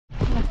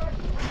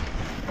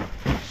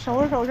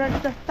收拾收拾，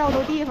倒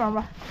地方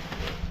吧。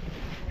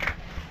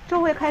这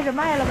回开始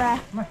卖了呗？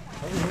卖，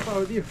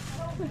倒地方。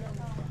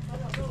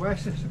我也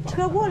是。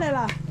车过来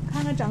了，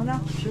看看整整。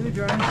停一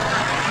边呢。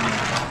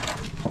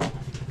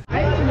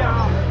哎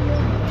呀，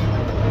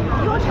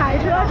用铲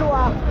车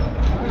装。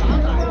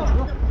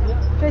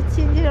这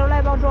亲戚都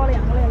来帮装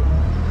粮来了。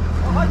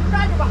好，你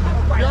站着吧，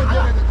不要接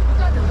了，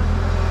站着。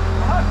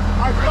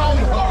哎，倒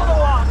着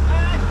啊！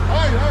哎，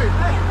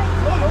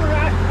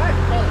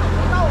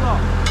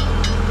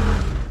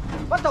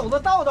把斗子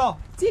倒倒。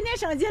今天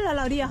省劲了，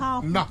老弟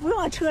哈，不用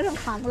往车上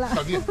扛了，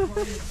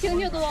轻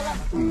就多了。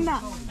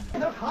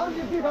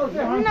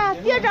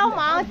别着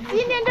忙，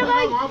今天这个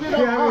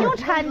用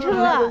铲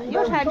车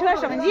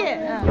省劲。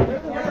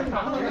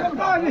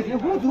大就行，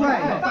不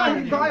拽，大就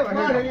行。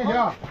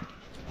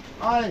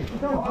哎，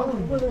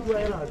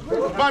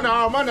慢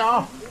点，慢点。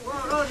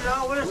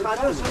我这铲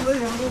车4轮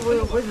程度，我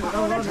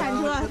这铲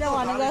车再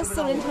往那个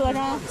4轮车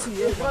上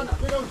举，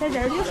这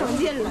人就省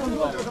劲了。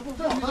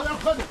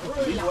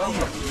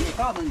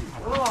好，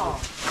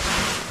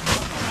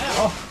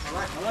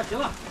行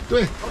了。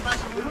对。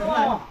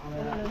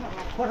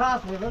拖沙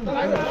水轮子。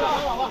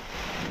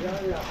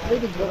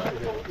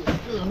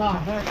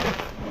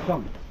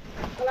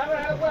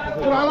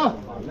过来了。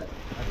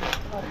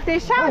得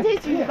上去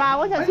举吧，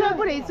我小孙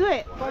不得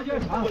醉。哎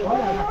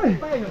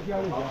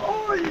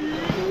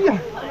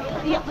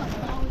呀！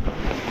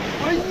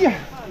哎呀！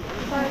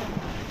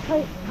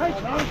太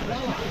长了。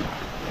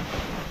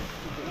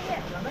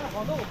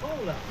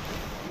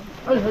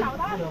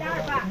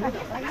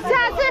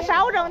下次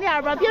少整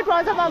点吧，别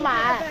装这么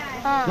满。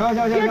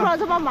行，别装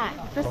这么满，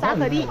这撒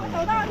可地。走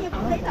道你不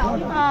得找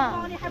你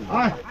吗？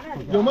哎，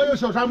有没有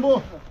小山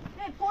布？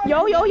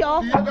有。第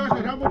一张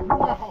小山布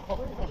铺的好。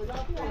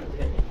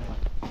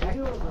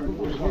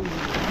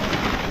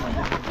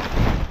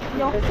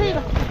有这个。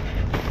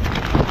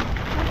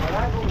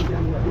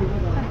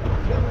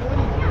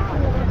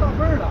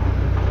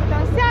等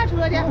下车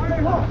去。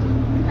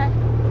哎。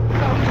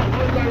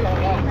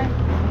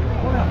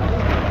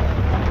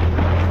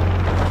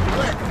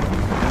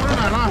哪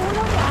了？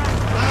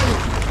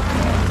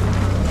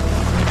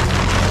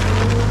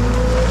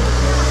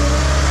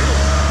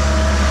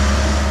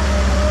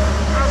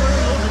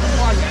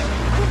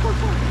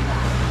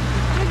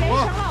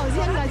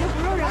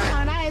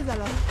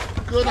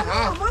搁那啥？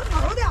往门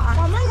口点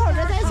往门口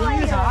这再转一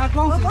下。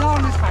装水道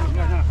那铲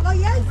车呢？老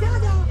爷你下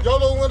去。窑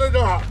洞子那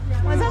正好。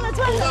我这么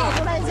转转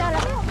出来一下来。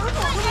往门口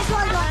这么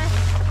转转。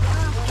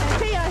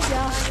这样行。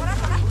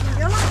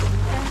行了。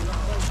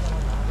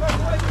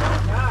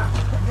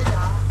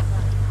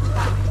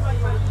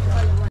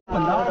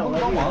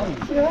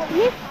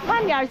你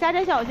慢点，加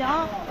点小心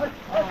啊。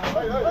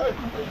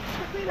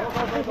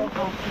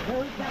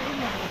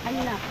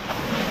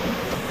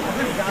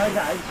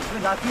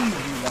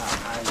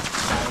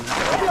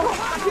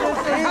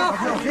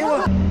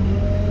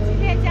今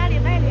天家里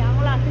卖粮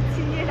了，这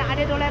亲戚啥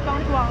的都来帮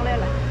装来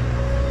了。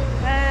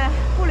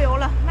不留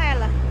了，卖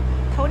了。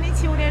头年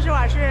秋呢是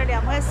吧？是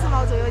2块4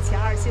毛左右钱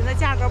儿，寻思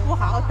价格不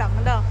好，等，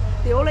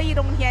留了一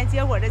冬天，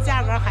结果这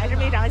价格还是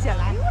没涨起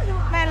来，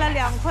卖了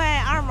2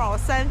块2毛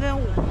3分5，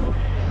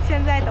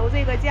现在都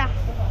这个价。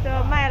这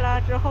卖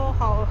了之后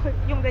好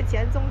用这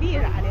钱种地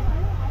啥的。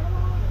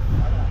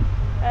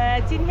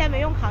今天没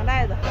用扛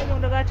袋子，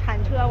用这个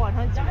铲车往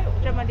上举，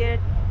这么的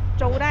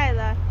周袋子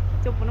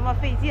就不那么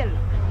费劲了。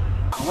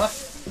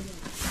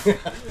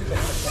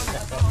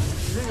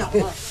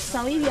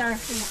少一边儿。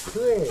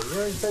对，要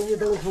三季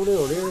灯出来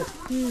有的，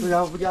为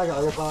啥不加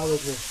小的扒过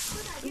去？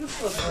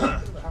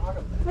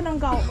不能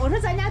高，我说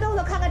咱家豆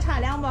子看看产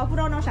量吧，不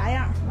知道能啥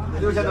样。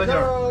6000多斤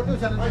，6000多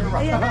斤吧。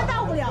哎呀，那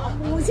到不了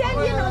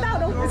，5000斤能到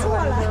都不错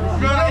了。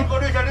说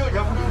6000，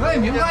我也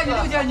明白你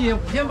6000斤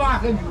，5800还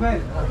很愉快。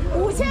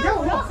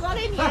5500能合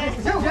给你。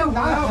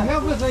5500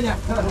不合你。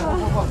我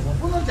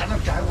不能捡那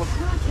便宜，我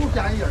不便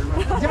宜人嘛。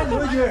捡多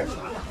少斤？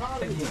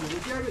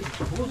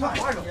不算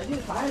花手，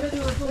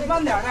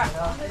慢点的，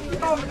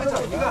到那个整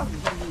一个。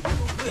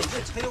对，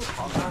这柴油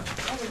厂啊，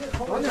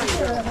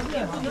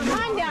慢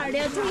点的，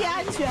注意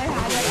安全啥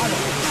的。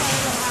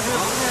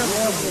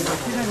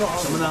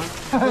什么呢？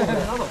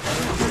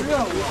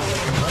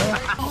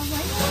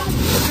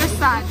这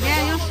伞呢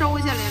又收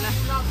起来了。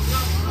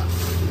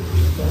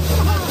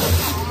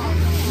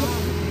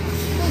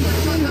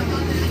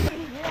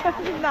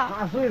8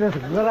岁了得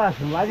了，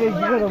完就一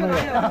个都没有。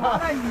麻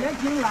袋你年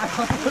轻来，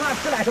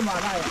这来个麻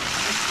袋呀？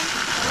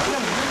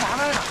麻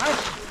袋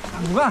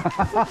5个。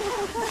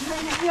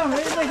让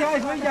人在家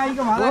说一家一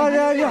个麻袋。我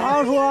这你好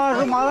像说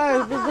是麻袋，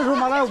这说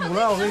麻袋5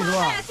了，我跟你说。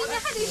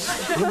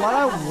有麻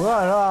袋5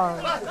个是吧？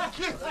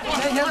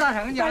先大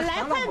成家。本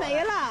来快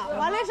没了，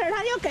完了婶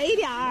他就给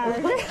点儿，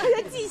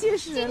这继续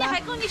使了。今年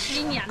还够你使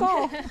1年。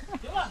够。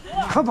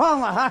可胖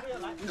了还。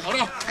好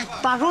了，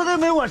打说的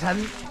没我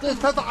沉。这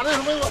他打的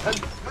是没我沉。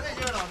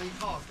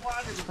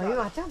哎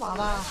呀，这麻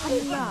袋，哎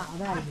呀，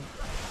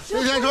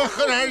那天说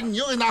喝点，你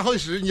又给拿好几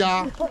10，你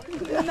家。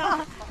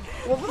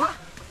我不怕，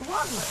不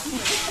怕你。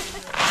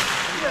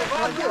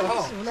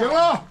行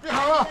了，别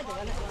喊了，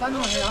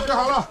别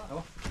喊了。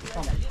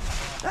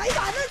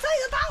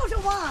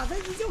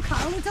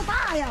扛的这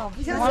大呀，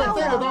不像这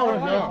个倒是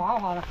行，滑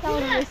滑的，到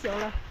了就行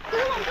了。给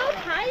我往高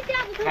抬一下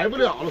子。抬不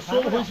了了，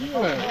缩不回去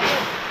了。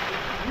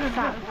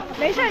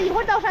没事，一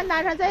会儿到山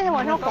单上再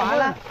往上滑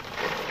了。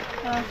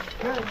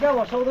要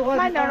我收的话，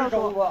慢点儿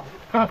收过。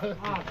啊，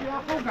这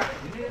样后改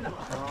的呢。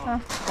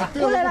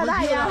过来了，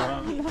大爷。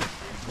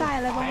大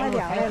爷来帮我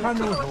量来了。看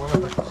这么熟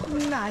了。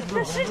呐，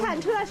这实产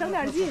车省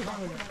点劲。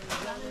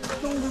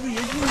动这个也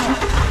近啊。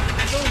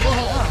动多好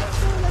啊！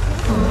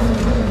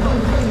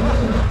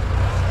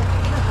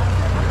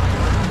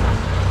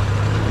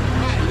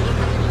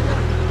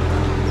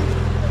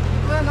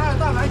那拿点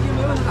大白金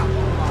没问题打工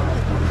吧？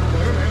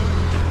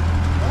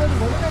我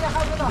们这家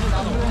还不打工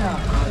呢。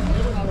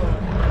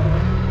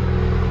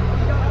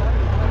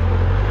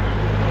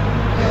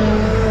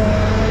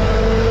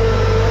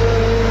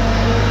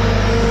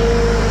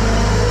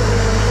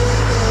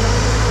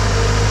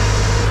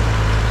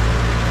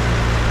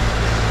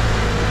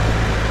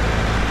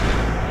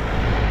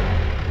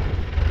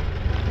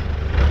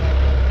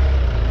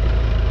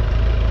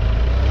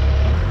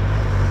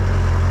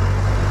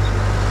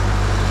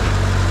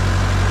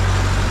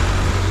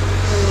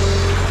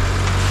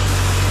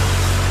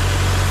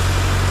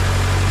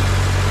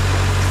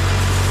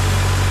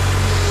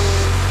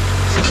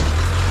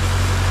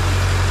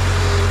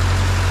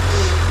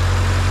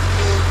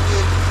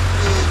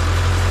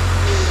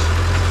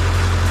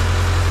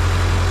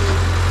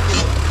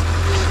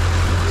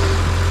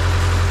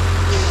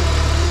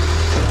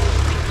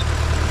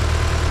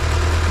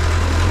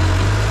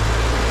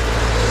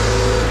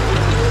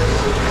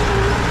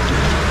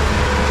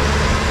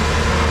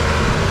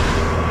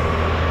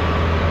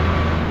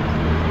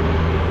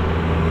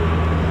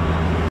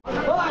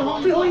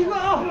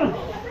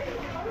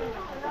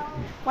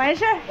完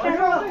事儿，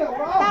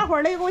大伙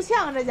儿累够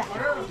呛，这家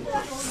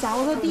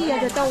勺子地下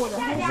这豆子。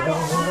不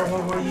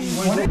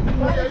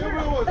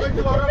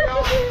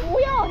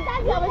用，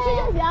大姐们吃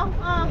就行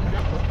啊。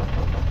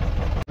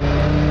俺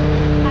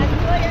车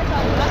也走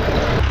了，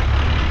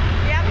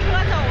粮车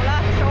走了，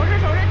收拾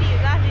收拾底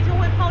子，李秀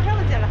慧泡秤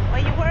去了。我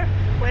一会儿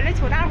回来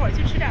求大伙儿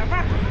去吃点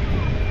饭。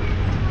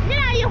你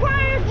俩一会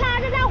儿拉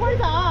着大伙儿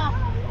走啊！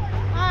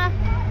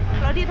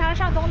老地摊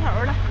上东头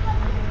了，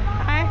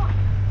哎。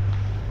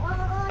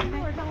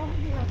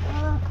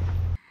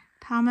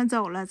他们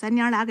走了，咱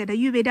娘俩给他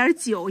预备点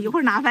酒，一会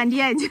儿拿饭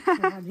店去。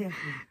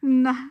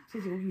呐，这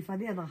酒比饭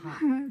店能好。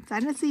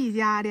咱这自己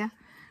家的。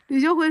吕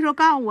秀辉说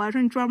告诉我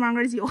说你专帮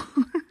根酒，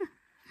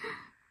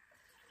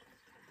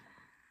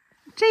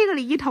这个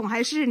里一桶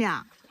还是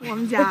呢，我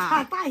们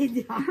家大一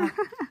点。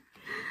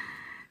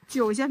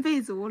酒先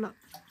备足了。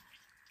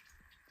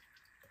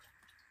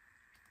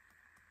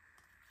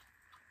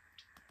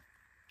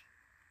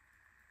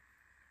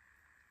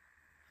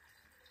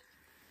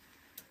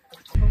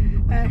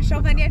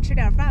上饭店吃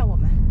点饭，我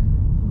们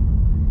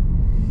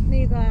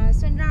那个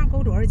算账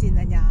够多少斤？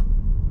咱家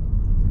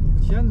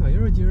1000左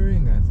右斤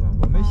应该算，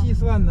我没细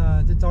算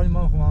呢，就着急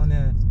忙慌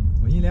的，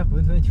我一连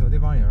馄饨求这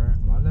帮人，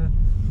完了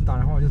你打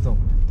电话我就走了，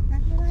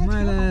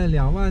卖了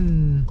2万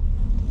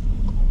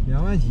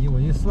几，我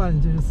一算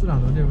这是市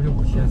场头这不就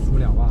5000，4、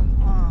2万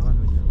吗？2万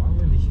多斤，完了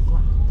我也没细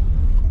算，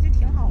那就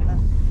挺好了。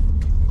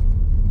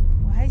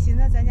我还寻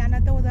思咱家那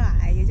豆子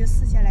矮，也就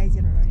4000来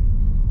斤而已。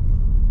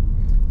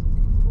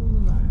豆子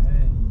奶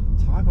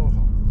茶口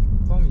好，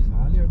苞米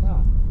茶粒儿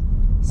大，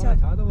苞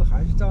米茶豆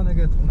还是照那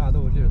个铜茶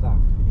豆粒儿大。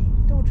对，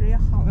豆质也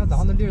好。你看咱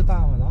们那粒儿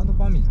大吗？咱们都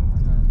苞米茶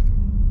呢。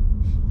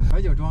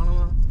白酒装了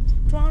吗？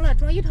装了，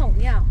装1桶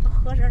呢，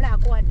和婶俩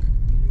灌的。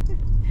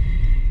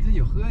这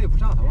酒喝也不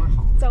上头还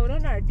好。走到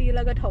哪儿提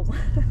了个桶。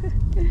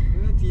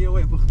低我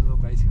也不喝，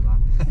白扯。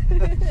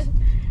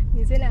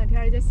你这2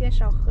天就先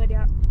少喝点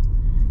儿。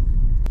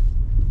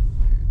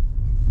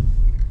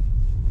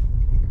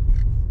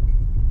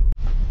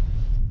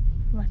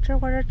哇，这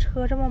会儿这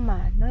车这么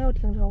满，能有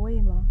停车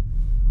位吗？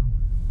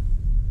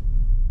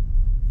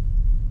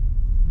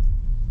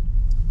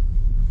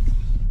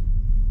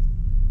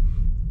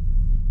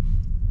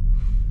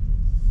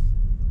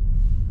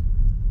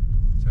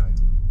加油！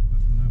我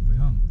从那不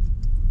让。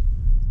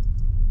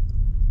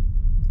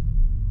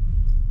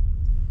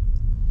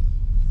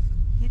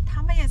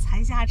他们也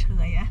才下车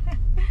呀。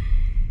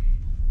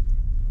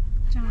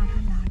正好他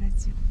拿着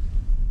酒。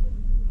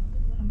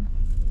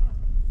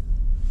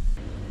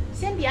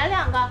先点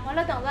2个，完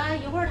了等着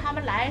一会儿他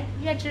们来，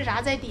愿吃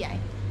啥再点。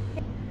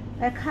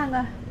来看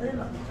看，哎呀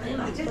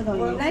妈，这个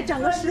东西，来整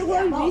个石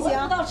锅鱼行。我不知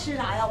道吃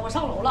啥呀，我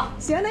上楼了。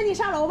行，那你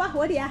上楼吧，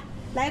我点。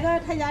来个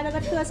他家这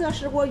个特色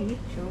石锅鱼。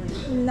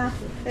呐。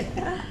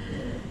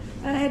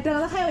哎，等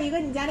着还有一个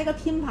你家那个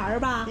拼盘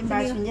吧？拼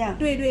盘春酱。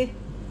对对，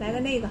来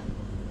个那个。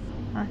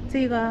啊，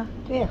这个。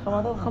对，荷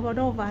包豆腐。荷包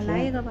豆腐，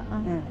来一个吧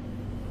啊。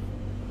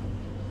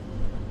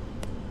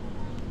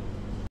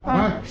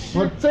哎，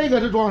我这个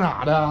是装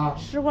啥的？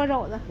石锅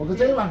肘子。我搁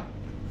这吧，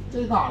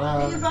这咋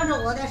的？这就装肘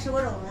子的，石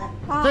锅肘子的。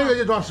啊，这个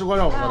就装石锅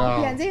肘子的。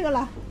点这个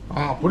了。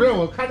啊，不是，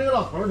我看这个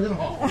老头儿挺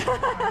好。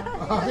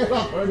啊，这个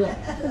老头儿的。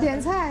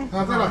点菜。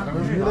啊，这老头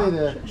儿之类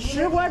的。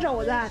石锅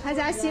肘子，他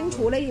家新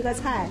出了一个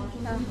菜。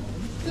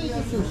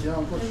就行，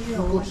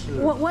多吃。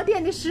我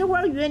点的10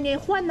锅鱼，你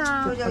换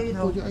呢？剁椒鱼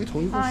头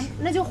啊，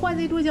那就换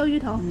这剁椒鱼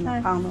头。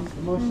胖的。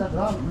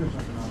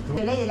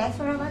来，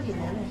说上把底来。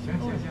行，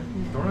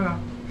多少个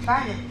？12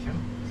个。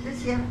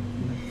行。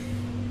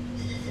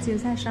17。韭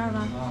菜12吧。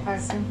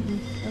行，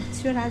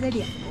缺啥再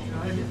点。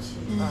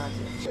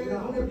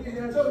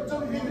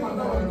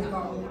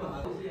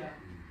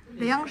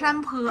梁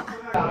山坡。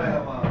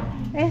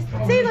哎，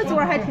这个桌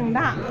还挺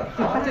大。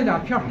这俩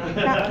票。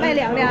卖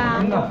2两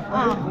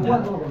啊！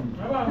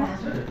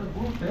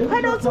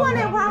快都坐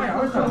那块儿。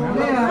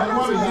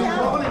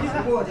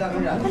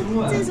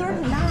这桌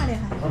挺大的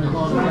还。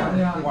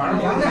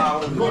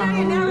拿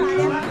饮料来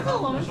的。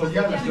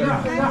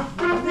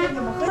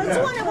快坐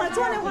那块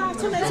儿，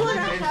村民坐着，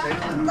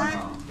来，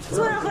坐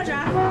着喝茶。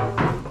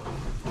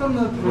这么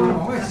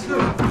往外射，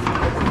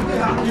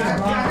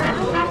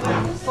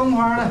松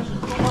花的。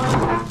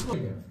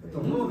怎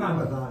么干不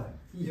大的？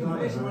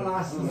没什么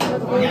拉屎。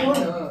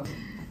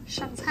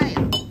上菜呀！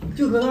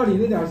就搁那里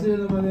那点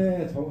是他妈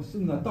的从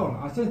顺子到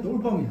哪，这都是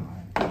爆米啥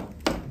呀？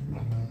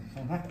上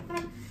菜。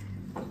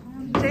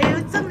这又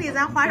赠的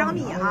咱花生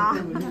米哈。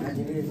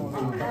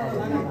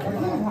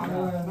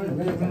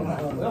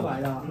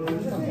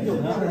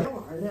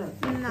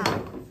呐，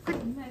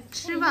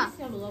吃吧。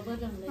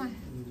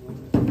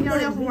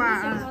溜花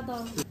啊！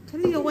这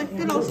里有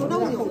给老叔倒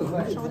酒，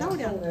少倒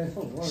点。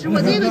吃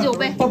我这个酒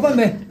呗。倒半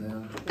杯。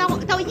倒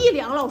1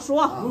两，老叔，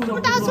这么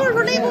大岁数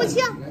累够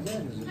呛。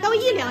倒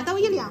1两。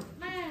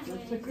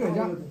这个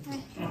家。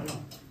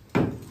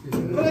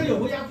喝点酒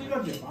回家睡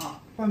觉醒啊。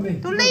半杯。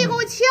都累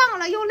够呛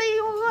了，又累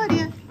又饿的。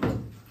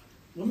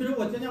我没说，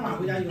我今天晚上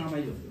回家一个人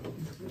买酒。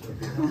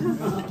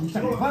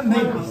半杯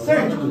没事儿。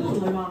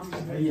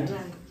哎呀，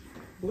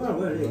不干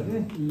我也累。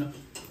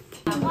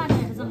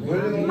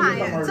妈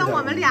呀，挣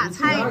我们俩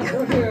菜呢！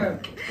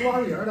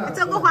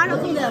蒸个花生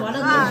米啊，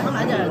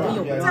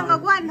蒸个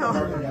罐头。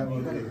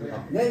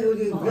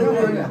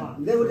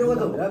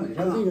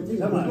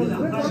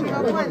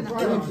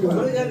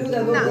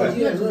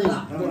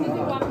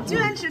就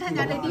愿吃他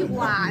家这地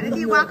瓜，这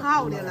地瓜可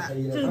好的了。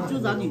这就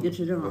咱女的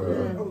吃正好。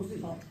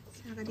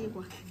下个地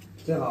瓜。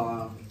真好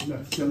啊，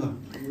行啊，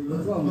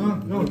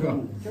肉哥，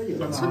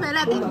村民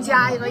来给你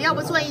加一个，要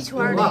不转一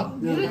圈的。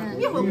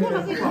一会儿过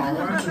了可以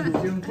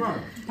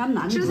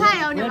吃菜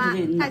呀，你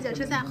们大姐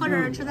吃菜，或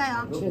者吃菜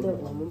啊？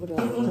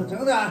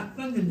整点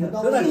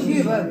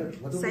气氛。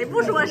谁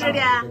不说是的？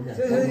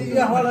这是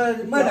眼花了，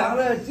卖粮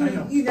了，就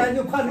1年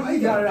就盼这1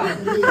天啊！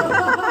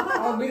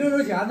啊，没挣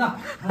着钱呢。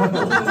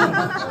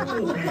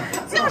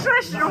净说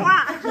实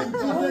话。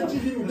继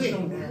续努力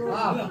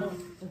啊！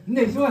你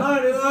得说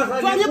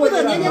2023关键不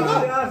等年年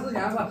到，2024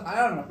年吧，啥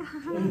样了？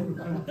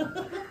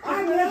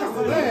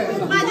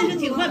卖的是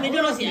挺快，没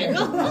挣着钱是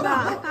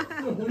吧？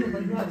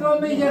都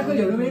没钱喝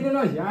酒都没挣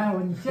着钱，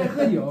你先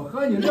喝酒，喝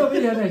完酒之后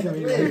没钱再消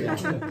费。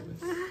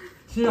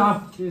吃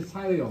啊，这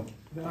菜都有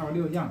，2碗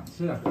6酱，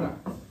吃点喝点。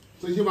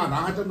最起码咱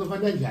还挣着饭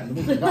店钱呢，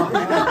不知道。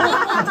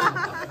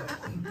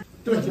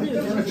对，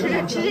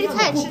吃这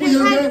菜，吃不行，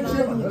这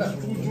菜。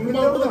猪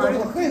肉不能走，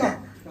黑的，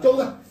周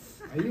的。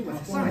哎呦我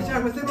上来下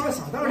回这帮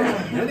傻道的，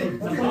别的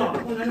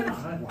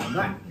完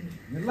蛋，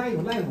你赖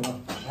我。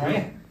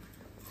哎，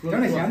整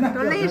点钱呢？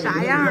都累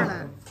啥样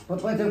了？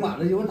快整满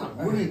了，有打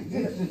鼓的，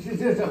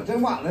这整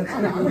满了，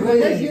差2块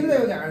钱心了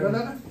有点儿，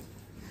来。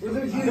不是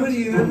听说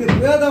你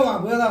不要再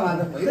晚，回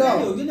到。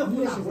有劲的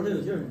不打活的有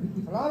劲儿。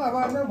拉倒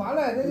吧，那完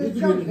了，那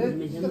像你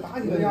这打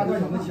几个鸭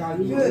断能掐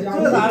你。这咋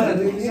的？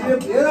你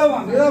别到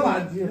晚，非得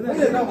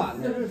到晚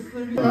的。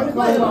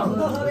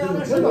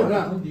真懂事。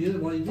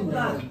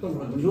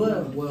你说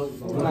我。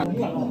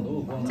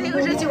这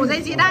个是韭菜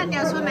鸡蛋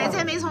的，村民，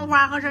这没葱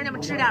花，合适你们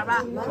吃点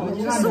吧。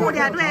素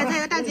的，对，这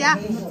个大姐，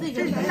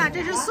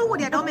这是素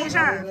的，都没事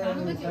儿。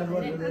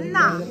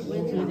呐，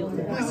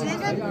我寻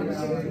思，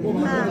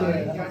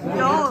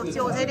有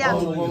韭菜的，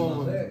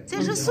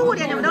这是素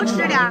的，你们都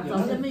吃点。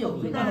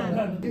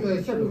这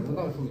个馅饼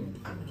倒出名。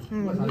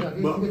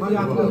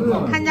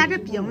他家这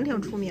饼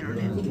挺出名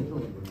的。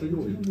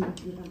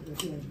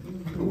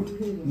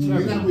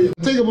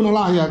这个不能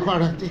落下，快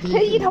点。这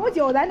1头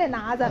酒咱得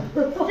拿着，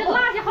这落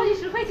下好几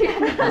10块钱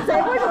呢，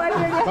谁不说是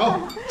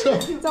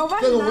的？走吧，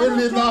这个我给你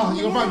拎到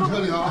一个放你车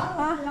里啊。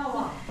啊，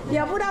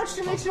也不知道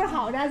吃没吃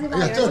好，咱这帮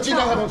人。这鸡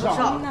蛋还能吃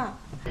好呢。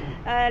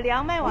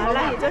粮卖完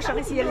了也就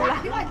省心了，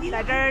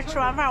在这儿吃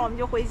完饭我们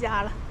就回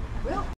家了。